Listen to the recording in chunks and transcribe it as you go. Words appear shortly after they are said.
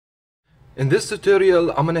In this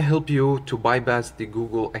tutorial, I'm going to help you to bypass the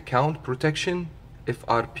Google account protection,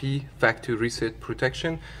 FRP, factory reset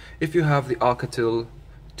protection, if you have the Alcatel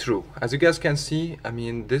TRU. As you guys can see,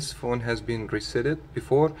 this phone has been resetted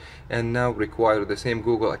before and now require the same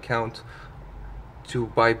Google account to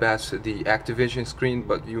bypass the activation screen,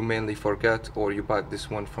 but you mainly forget, or you bought this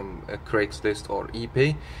one from Craigslist or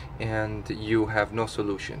eBay and you have no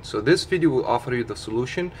solution. So this video will offer you the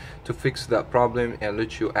solution to fix that problem and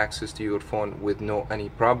let you access to your phone with no any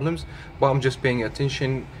problems. But I'm just paying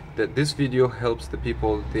attention that this video helps the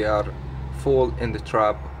people they are fall in the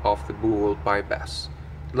trap of the Google bypass.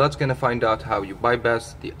 Let's gonna find out how you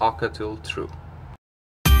bypass the Alcatel TRU.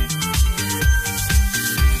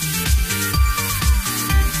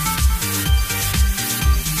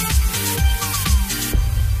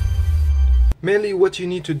 Mainly what you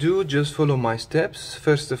need to do, just follow my steps.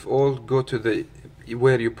 First of all, go to the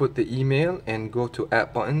where you put the email and go to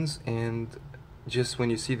app buttons, and just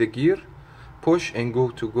when you see the gear, push and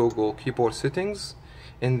go to Google keyboard settings,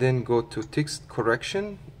 and then go to text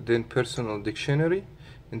correction, then personal dictionary,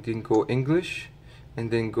 and then go English,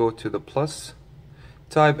 and then go to the plus,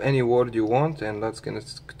 type any word you want, and let's gonna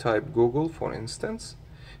type Google for instance,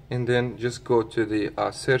 and then just go to the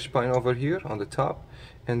search button over here on the top,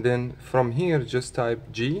 and then from here just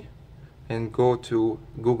type G and go to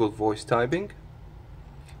Google voice typing,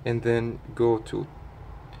 and then go to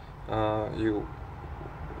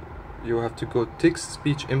you have to go text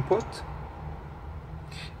speech input,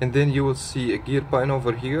 and then you will see a gear button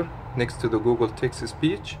over here next to the Google text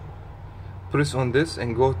speech. Press on this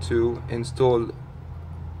and go to install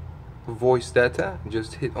voice data,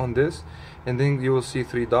 just hit on this, and then you will see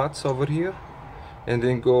three dots over here, and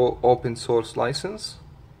then go open source license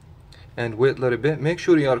and wait a little bit. Make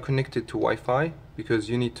sure you are connected to Wi-Fi because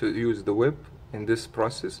you need to use the web in this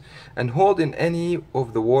process, and hold in any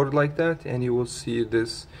of the word like that and you will see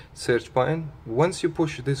this search button. Once you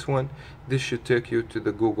push this one, this should take you to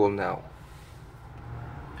the Google Now.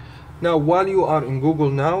 Now while you are in Google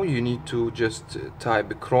Now, you need to just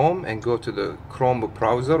type Chrome and go to the Chrome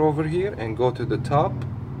browser over here and go to the top,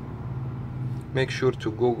 make sure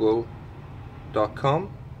to google.com.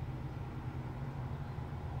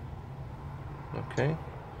 Okay,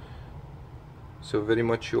 so very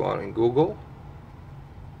much you are in Google.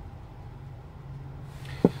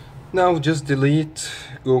 Now just delete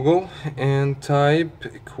Google and type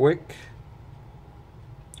quick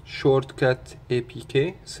shortcut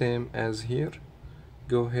APK, same as here.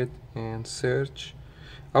 Go ahead and search.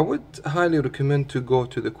 I would highly recommend to go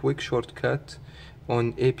to the quick shortcut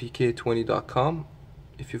on apk20.com.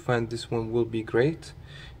 if you find this one will be great,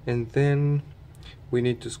 and then we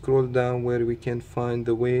need to scroll down where we can find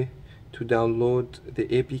the way to download the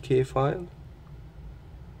APK file.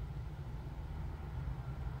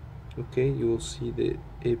 Okay, you will see the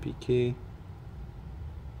APK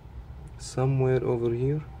somewhere over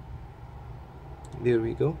here. There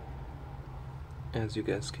we go, as you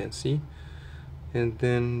guys can see, and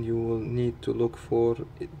then you will need to look for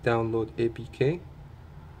download APK.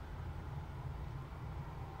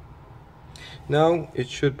 Now it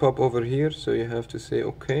should pop over here, so you have to say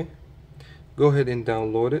okay. Go ahead and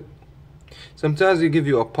download it. Sometimes it give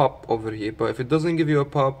you a pop over here, but if it doesn't give you a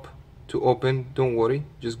pop to open, don't worry,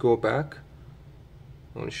 just go back.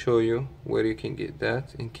 I want to show you where you can get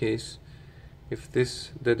that in case if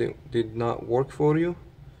this did not work for you.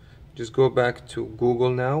 Just go back to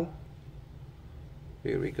Google Now.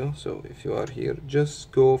 Here we go. So if you are here,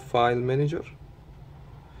 just go File Manager.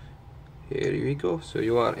 Here we go. So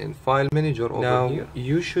you are in File Manager over here.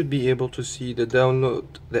 You should be able to see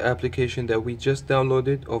the application that we just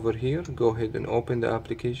downloaded over here. Go ahead and open the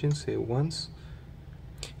application, say once,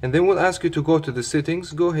 and then we'll ask you to go to the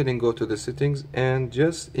settings. Go ahead and go to the settings and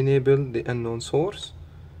just enable the unknown source,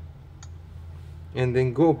 and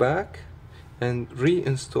then go back and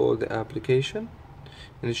reinstall the application,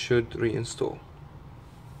 and it should reinstall.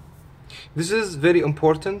 This is very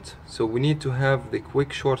important, so we need to have the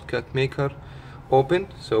quick shortcut maker open.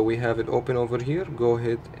 So we have it open over here. Go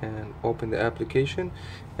ahead and open the application,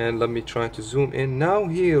 and let me try to zoom in. Now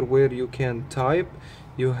here where you can type,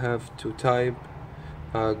 you have to type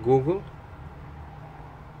Google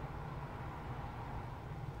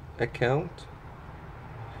account.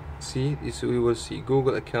 See, so we will see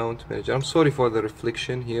Google account manager. I'm sorry for the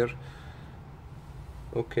reflection here.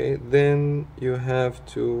 Okay, then you have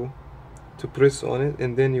to press on it,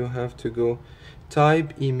 and then you have to go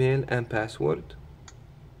type email and password,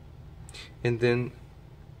 and then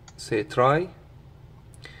say try,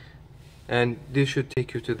 and this should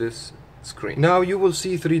take you to this screen. Now you will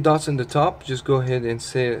see 3 dots in the top. Just go ahead and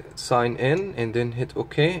say sign in and then hit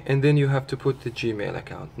OK, and then you have to put the Gmail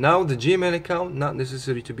account. Now the Gmail account, not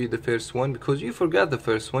necessary to be the first one, because you forgot the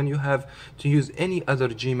first one. You have to use any other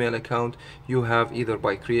Gmail account you have, either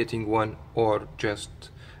by creating one or just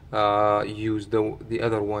use the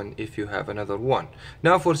other one if you have another one.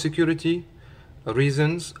 Now for security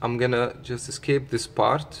reasons, I'm gonna just escape this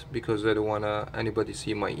part because I don't wanna anybody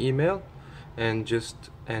see my email, and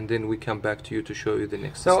then we come back to you to show you the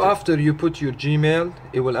next step. Now after you put your Gmail,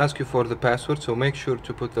 it will ask you for the password, so make sure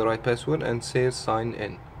to put the right password and say sign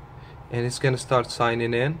in, and it's gonna start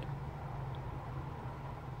signing in,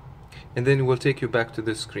 and then it will take you back to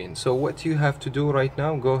the screen. So what you have to do right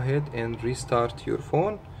now, go ahead and restart your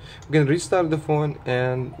phone. We're gonna restart the phone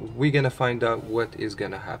and we're gonna find out what is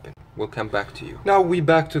gonna happen. We'll come back to you. Now we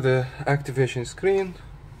back to the activation screen.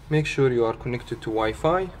 Make sure you are connected to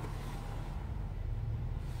Wi-Fi.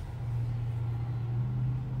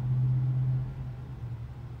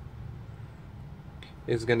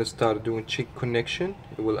 It's gonna start doing check connection.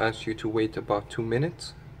 It will ask you to wait about 2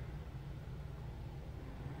 minutes.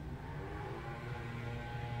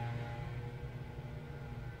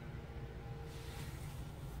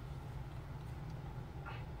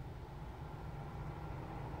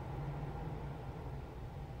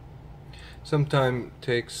 Sometimes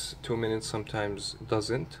takes 2 minutes, sometimes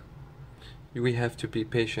doesn't. We have to be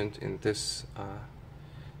patient in this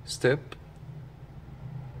step.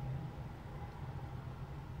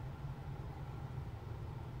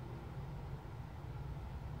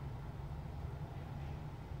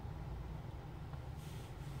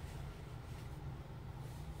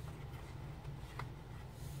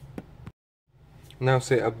 Now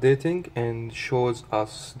say updating, and shows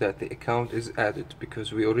us that the account is added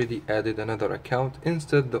because we already added another account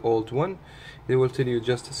instead the old one. It will tell you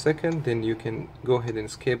just a second, then you can go ahead and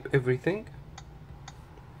escape everything.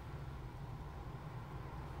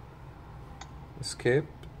 Escape.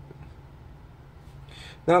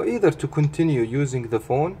 Now either to continue using the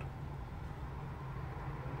phone,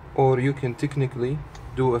 or you can technically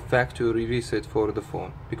do a factory reset for the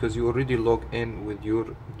phone because you already logged in with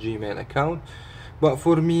your Gmail account. But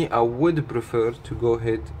for me, I would prefer to go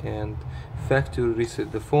ahead and factory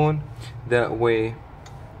reset the phone. That way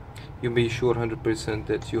you'll be sure 100%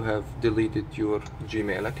 that you have deleted your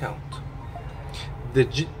Gmail account.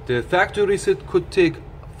 The factory reset could take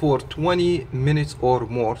for 20 minutes or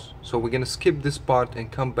more, so we're gonna skip this part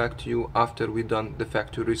and come back to you after we're done the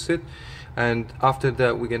factory reset, and after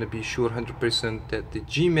that we're gonna be sure 100% that the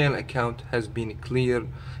Gmail account has been cleared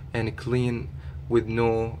and clean, with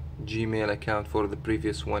no Gmail account for the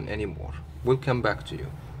previous one anymore. We'll come back to you.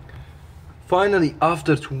 Finally,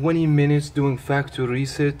 after 20 minutes doing factory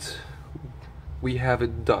reset, we have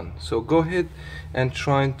it done. So go ahead and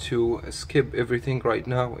try to skip everything right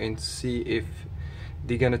now and see if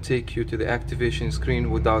they're gonna take you to the activation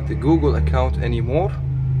screen without the Google account anymore.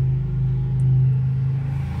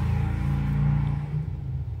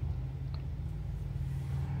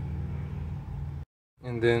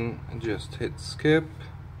 And then just hit skip.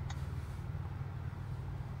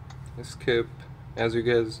 As you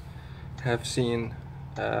guys have seen,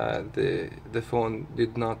 the phone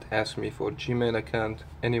did not ask me for Gmail account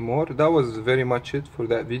anymore. That was very much it for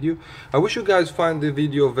that video. I wish you guys find the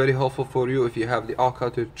video very helpful for you. If you have the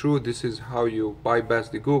Alcatel TRU, this is how you bypass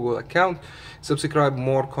the Google account. Subscribe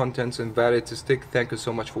more contents and variety stick. Thank you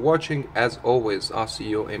so much for watching. As always, I'll see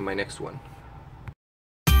you in my next one.